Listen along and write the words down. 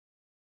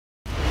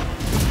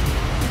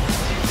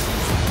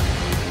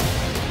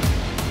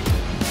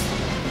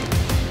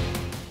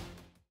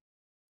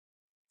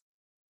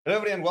Hello,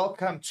 everybody, and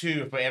welcome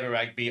to Forever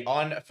Rugby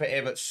on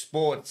Forever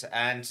Sports.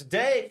 And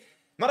today,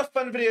 not a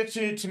fun video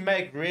to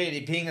make,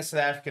 really, being a South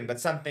African, but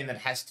something that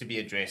has to be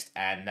addressed,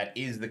 and that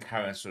is the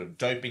current sort of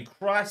doping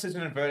crisis,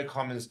 in inverted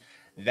commas,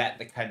 that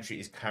the country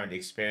is currently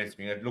experiencing.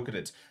 We're going to look at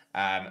it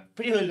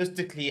pretty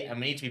holistically, and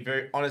we need to be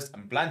very honest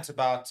and blunt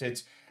about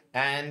it.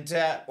 And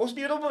also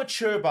be a little bit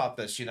mature about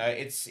this. You know,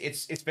 it's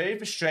very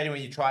frustrating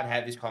when you try to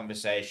have these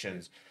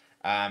conversations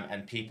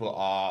and people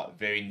are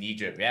very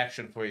knee-jerk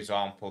reaction. For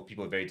example,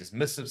 people are very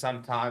dismissive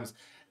sometimes,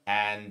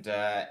 and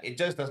it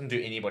just doesn't do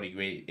anybody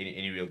really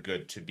any real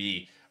good to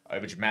be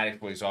over dramatic,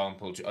 for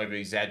example, to over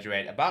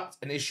exaggerate about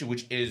an issue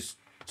which is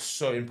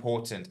so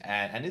important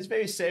and is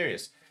very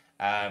serious.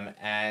 I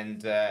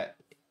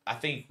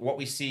think what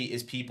we see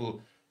is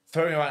people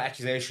throwing around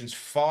accusations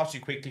far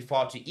too quickly,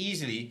 far too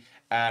easily,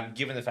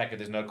 given the fact that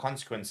there's no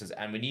consequences,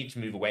 and we need to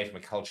move away from a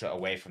culture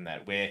away from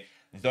that, where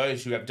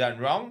those who have done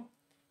wrong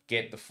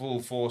get the full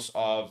force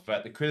of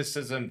the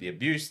criticism, the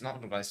abuse,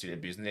 not necessarily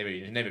abuse,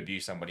 never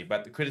abuse somebody,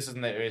 but the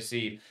criticism they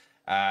receive,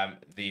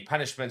 the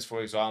punishments,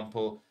 for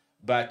example.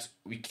 But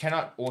we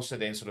cannot also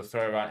then sort of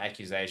throw around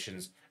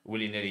accusations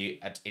willy-nilly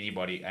at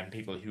anybody and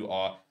people who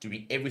are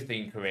doing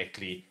everything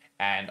correctly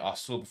and are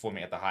still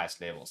performing at the highest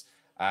levels.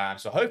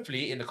 So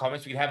hopefully in the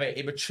comments we can have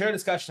a mature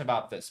discussion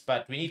about this,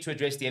 but we need to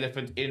address the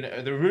elephant in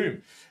the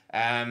room.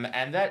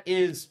 And that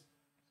is,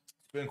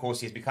 of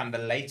course, he has become the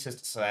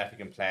latest South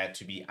African player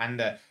to be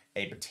under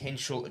a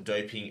potential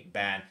doping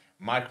ban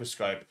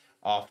microscope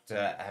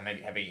after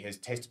maybe having his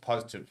test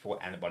positive for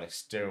anabolic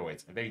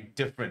steroids. A very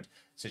different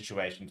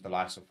situation to the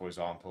likes of, for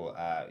example,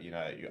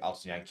 your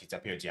Alton Yankees,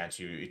 Apio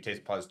Diantu, who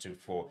test positive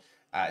for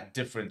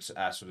different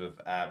sort of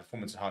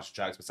performance enhancing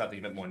drugs, but something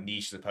a bit more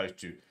niche as opposed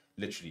to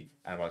literally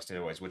anabolic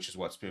steroids, which is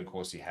what Spoon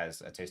Corsi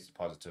has tested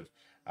positive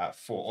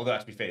for. Although,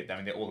 to be fair, I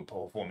mean, they're all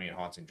performing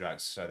enhancing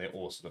drugs, so they're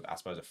all sort of, I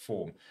suppose, a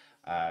form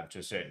to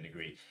a certain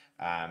degree.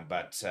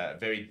 But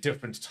very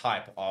different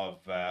type of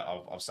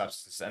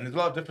substances. And there's a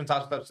lot of different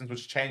types of substances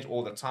which change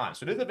all the time.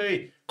 So it is a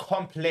very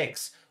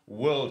complex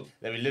world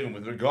that we live in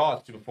with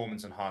regards to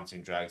performance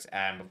enhancing drugs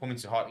and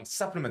performance enhancing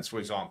supplements, for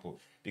example,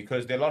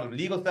 because there are a lot of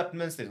legal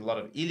supplements, there's a lot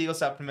of illegal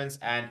supplements,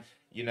 and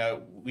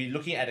we're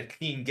looking at a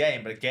clean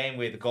game, but a game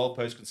where the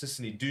goalposts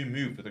consistently do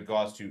move with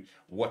regards to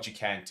what you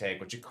can take,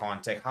 what you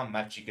can't take, how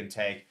much you can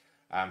take,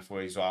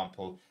 for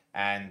example.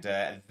 And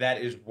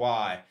that is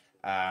why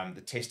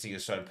the testing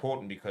is so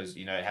important, because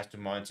it has to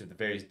monitor the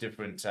various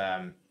different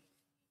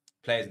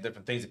players and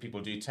different things that people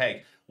do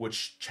take,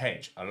 which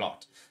change a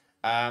lot.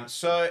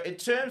 So in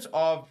terms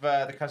of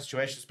the current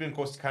situation, Spoon, of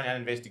course, is currently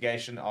under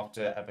investigation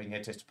after having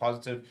tested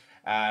positive.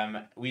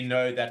 We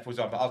know that, for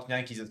example, Alton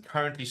Yankees is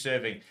currently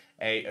serving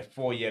a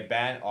 4-year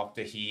ban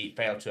after he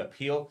failed to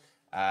appeal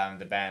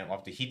the ban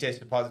after he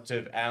tested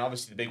positive. And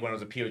obviously the big one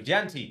was Apio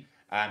Dianti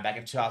back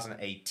in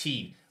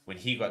 2018 when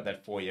he got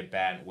that 4-year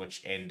ban,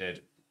 which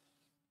ended.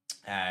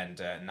 And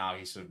now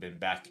he's sort of been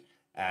back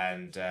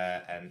and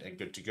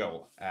good to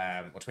go.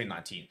 Or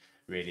 2019,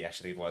 really,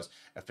 actually, it was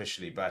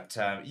officially. But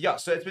yeah,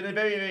 so it's been a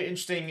very, very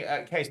interesting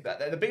case.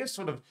 The biggest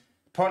sort of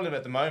problem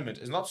at the moment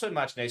is not so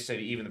much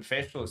necessarily even the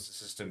professional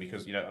system,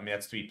 because, I mean,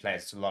 that's 3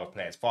 players. It's a lot of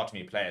players, far too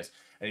many players.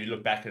 And if you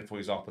look back at, for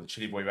example, the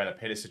Chile boy Rala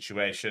Pettis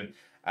situation.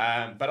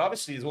 But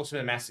obviously, there's also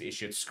a massive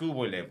issue at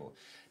schoolboy level.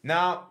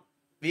 Now,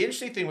 the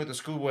interesting thing with the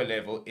schoolboy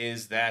level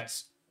is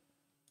that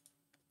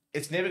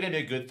it's never going to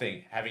be a good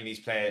thing having these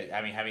players,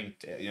 having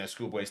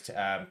schoolboys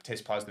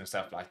test positive and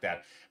stuff like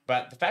that.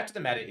 But the fact of the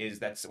matter is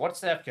that what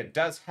South Africa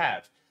does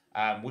have,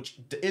 which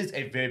is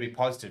a very big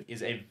positive,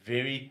 is a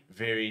very,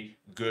 very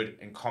good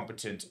and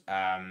competent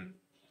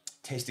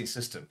testing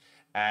system.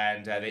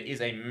 And there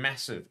is a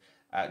massive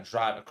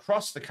drive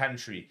across the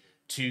country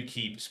to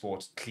keep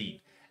sports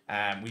clean.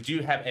 We do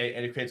have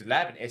an accredited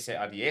lab in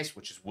SARDS,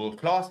 which is world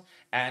class,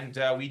 and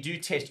we do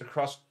test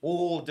across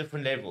all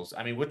different levels.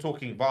 I mean, we're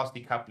talking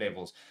Varsity Cup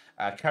levels,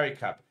 Currie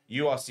Cup,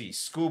 URC,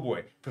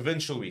 Schoolboy,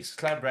 Provincial Weeks,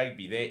 Club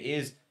Rugby. There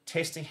is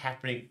testing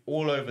happening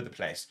all over the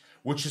place,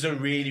 which is a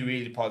really,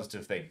 really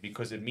positive thing,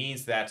 because it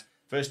means that,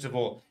 first of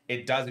all,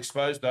 it does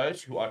expose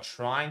those who are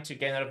trying to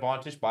gain that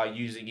advantage by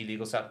using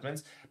illegal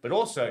supplements, but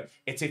also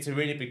it sets a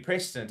really big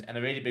precedent and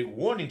a really big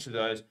warning to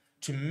those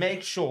to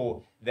make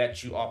sure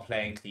that you are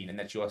playing clean and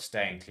that you are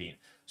staying clean.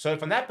 So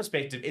from that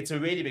perspective, it's a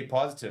really big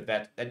positive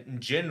that in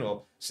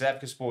general, South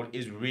Africa Sport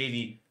is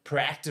really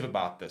proactive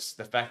about this.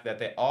 The fact that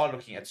they are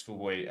looking at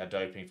schoolboy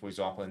doping, for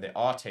example, and they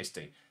are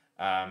testing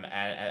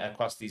and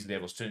across these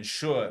levels to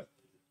ensure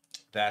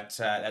that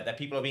that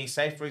people are being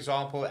safe, for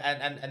example,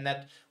 and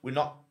that we're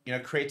not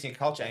creating a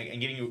culture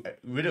and getting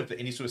rid of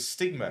any sort of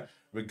stigma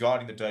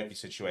regarding the doping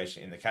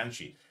situation in the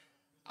country.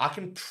 I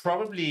can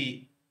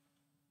probably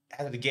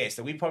hazard a guess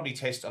that we probably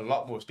test a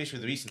lot more, especially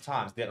in the recent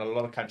times, than a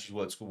lot of countries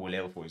will at schoolboy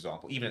level, for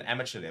example, even at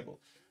amateur level.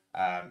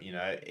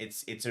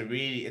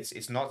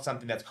 It's not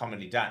something that's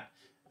commonly done.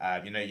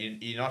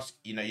 You're not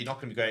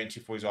going to go into,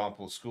 for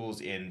example,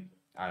 schools in,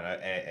 I don't know,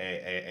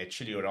 a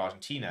Chile or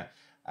Argentina,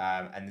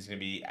 and there's going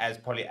to be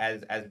probably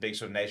as big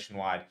sort of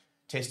nationwide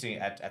testing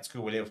at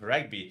schoolboy level for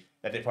rugby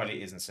that there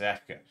probably is in South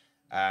Africa.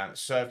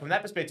 So from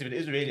that perspective, it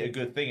is really a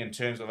good thing in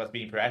terms of us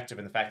being proactive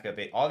in the fact that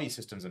there are these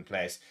systems in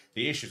place.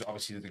 The issue is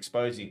obviously is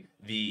exposing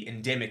the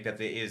endemic that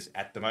there is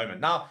at the moment.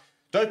 Now,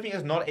 doping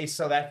is not a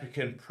South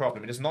African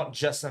problem. It is not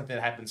just something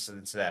that happens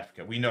in South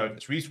Africa. We know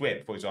this. Reece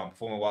Webb, for example,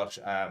 former Welsh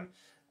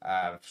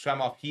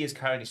scrum-half, he is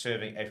currently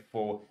serving a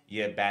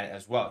 4-year ban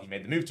as well. He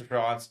made the move to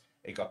France,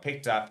 it got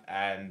picked up,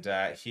 and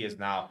he has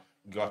now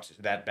got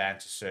that ban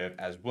to serve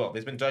as well.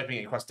 There's been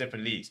doping across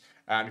different leagues.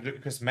 If you look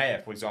at Chris Mayer,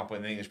 for example,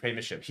 in the English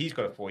Premiership, he's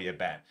got a 4-year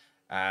ban,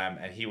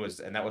 and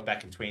that was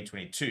back in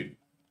 2022.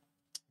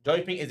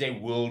 Doping is a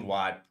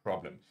worldwide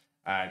problem.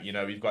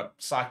 We've got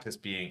cyclists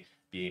being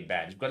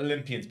banned. You've got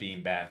Olympians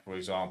being banned, for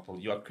example.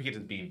 You've got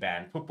cricketers being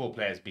banned, football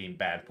players being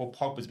banned, Paul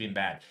Pogba's being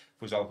banned,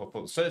 for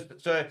example. So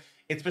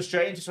it's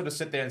frustrating to sort of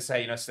sit there and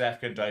say, South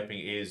African doping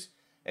is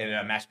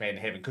a match made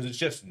in heaven, because it's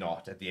just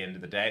not at the end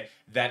of the day.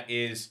 That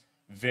is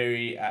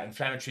very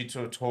inflammatory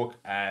sort of talk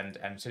and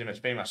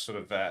very much sort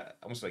of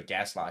almost like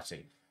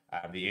gaslighting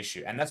the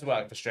issue. And that's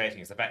what frustrating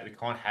is the fact that we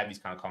can't have these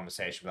kind of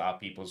conversations without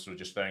people sort of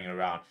just throwing it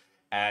around.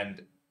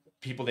 And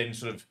people then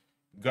sort of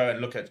go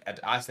and look at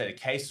isolated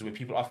cases where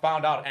people are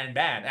found out and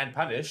banned and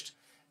punished,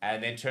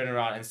 and then turn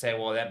around and say,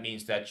 well, that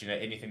means that,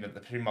 anything that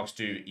the Springboks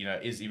do,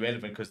 is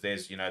irrelevant because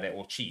there's, they're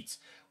all cheats,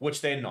 which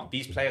they're not.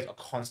 These players are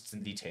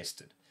constantly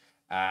tested.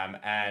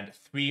 And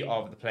 3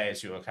 of the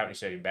players who are currently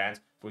serving bans,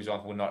 for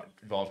example, were not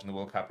involved in the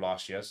World Cup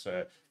last year.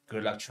 So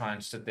good luck trying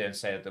to sit there and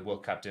say that the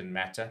World Cup didn't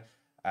matter.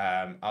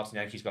 Alton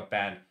Yankees got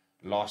banned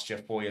last year,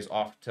 4 years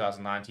after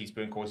 2019.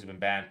 Spoon Course has been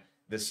banned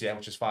this year,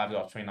 which is 5 years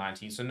after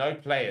 2019. So no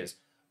players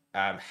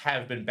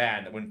have been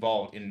banned that were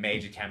involved in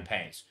major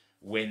campaigns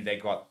when they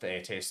got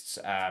their tests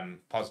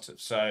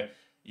positive. So,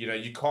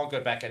 you can't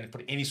go back and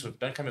put any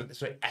don't come with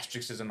sort of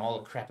asterisks and all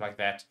the crap like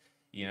that.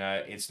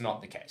 It's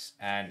not the case.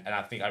 And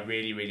I think I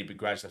really, really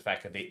begrudge the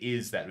fact that there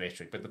is that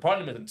rhetoric. But the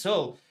problem is,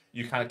 until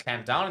you kind of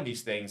clamp down on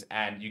these things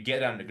and you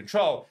get it under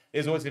control,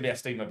 there's always going to be a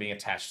stigma being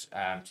attached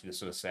to the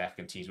sort of South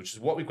African teams, which is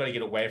what we've got to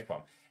get away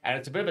from. And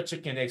it's a bit of a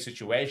chicken and egg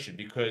situation,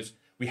 because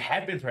we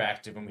have been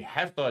proactive and we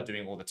have started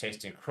doing all the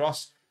testing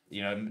across,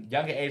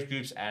 younger age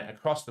groups and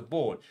across the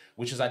board,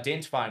 which is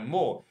identifying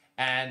more.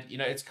 And,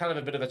 it's kind of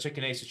a bit of a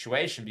chicken and egg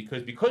situation,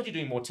 because you're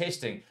doing more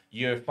testing,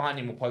 you're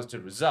finding more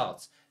positive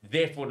results.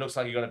 Therefore, it looks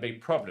like you've got a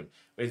big problem.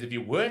 Whereas if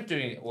you weren't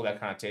doing all that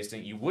kind of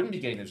testing, you wouldn't be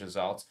getting those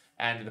results,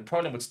 and the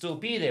problem would still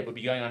be there, but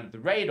be going under the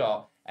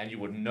radar, and you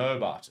wouldn't know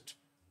about it.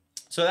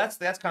 So that's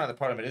kind of the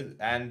problem it is.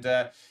 And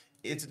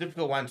it's a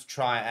difficult one to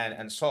try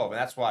and solve. And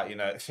that's why,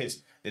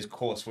 there's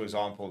course, for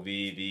example,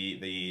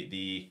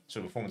 the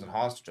sort of performance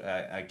enhanced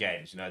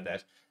games,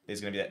 that there's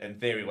going to be that, in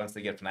theory, once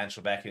they get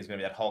financial backing, there's going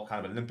to be that whole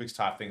kind of Olympics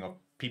type thing of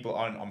people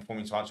on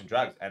performance enhancing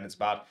drugs. And it's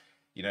about,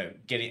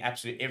 getting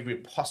absolutely every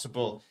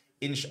possible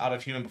inch out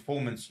of human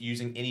performance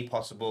using any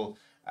possible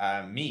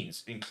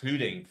means,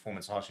 including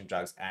performance enhancing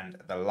drugs and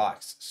the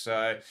likes.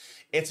 So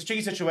it's a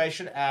tricky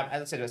situation.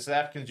 As I said, as South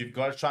Africans, you've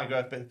got to try and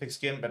go with thick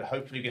skin, but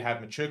hopefully you can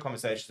have mature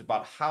conversations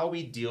about how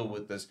we deal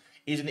with this.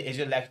 Is it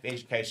a lack of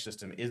education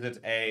system? Is it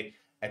a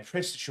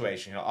press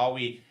situation? Are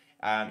we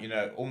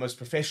almost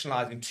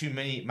professionalizing too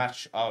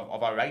much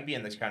of our rugby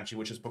in this country,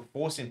 which is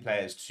forcing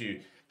players to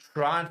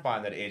try and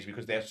find that edge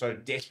because they're so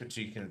desperate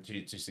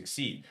to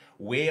succeed?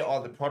 Where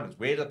are the problems?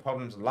 Where do the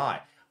problems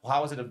lie?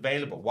 How is it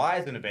available? Why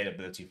is it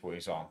availability, for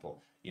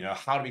example?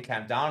 How do we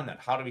clamp down on that?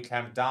 How do we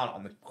clamp down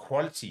on the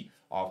quality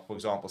of, for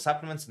example,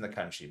 supplements in the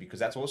country? Because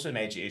that's also a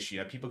major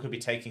issue. People could be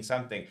taking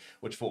something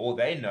which, for all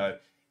they know,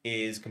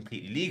 is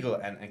completely legal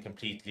and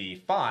completely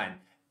fine,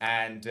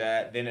 and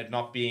then it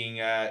not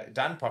being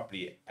done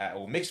properly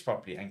or mixed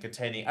properly and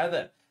containing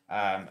other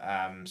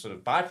sort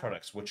of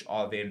byproducts which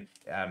are then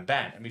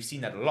banned. And we've seen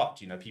that a lot.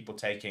 People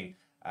taking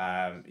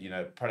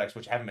products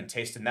which haven't been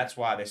tested, and that's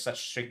why there's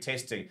such strict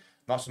testing,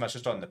 not so much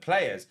just on the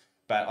players,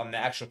 but on the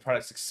actual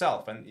products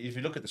itself. And if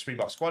you look at the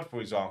Springbok squad, for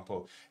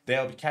example,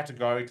 they'll be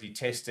categorically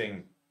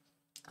testing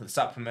the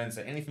supplements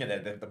and anything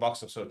that the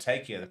box are sort of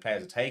taking, the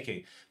players are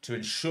taking, to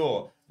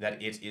ensure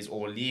that it is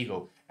all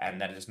legal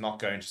and that it is not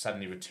going to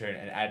suddenly return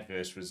an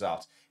adverse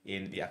result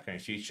in the upcoming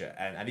future.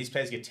 And these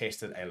players get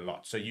tested a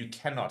lot. So you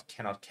cannot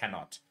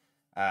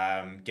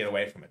get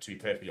away from it, to be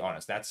perfectly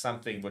honest. That's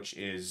something which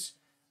is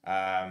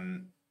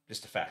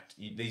just a fact.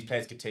 These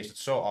players get tested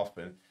so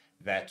often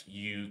that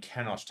you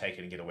cannot take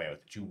it and get away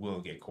with it. You will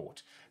get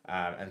caught.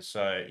 And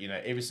so,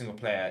 every single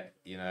player,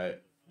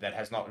 that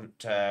has not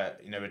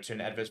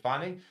returned adverse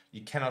finding,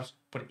 you cannot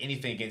put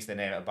anything against their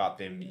name about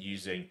them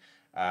using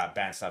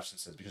banned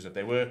substances, because if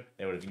they would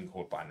have been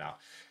caught by now.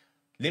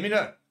 Let me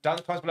know down in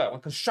the comments below on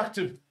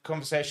constructive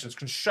conversations,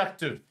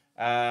 constructive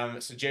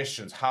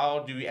suggestions.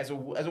 How do we, as a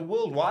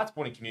worldwide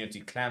sporting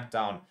community, clamp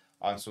down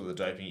on sort of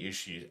the doping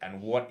issues,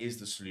 and what is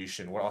the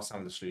solution? What are some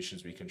of the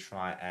solutions we can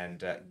try and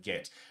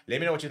get?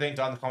 Let me know what you think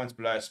down in the comments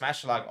below.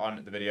 Smash a like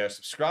on the video,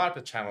 subscribe to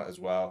the channel as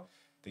well.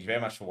 Thank you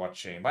very much for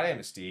watching. My name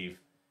is Steve.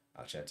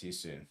 I'll chat to you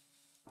soon.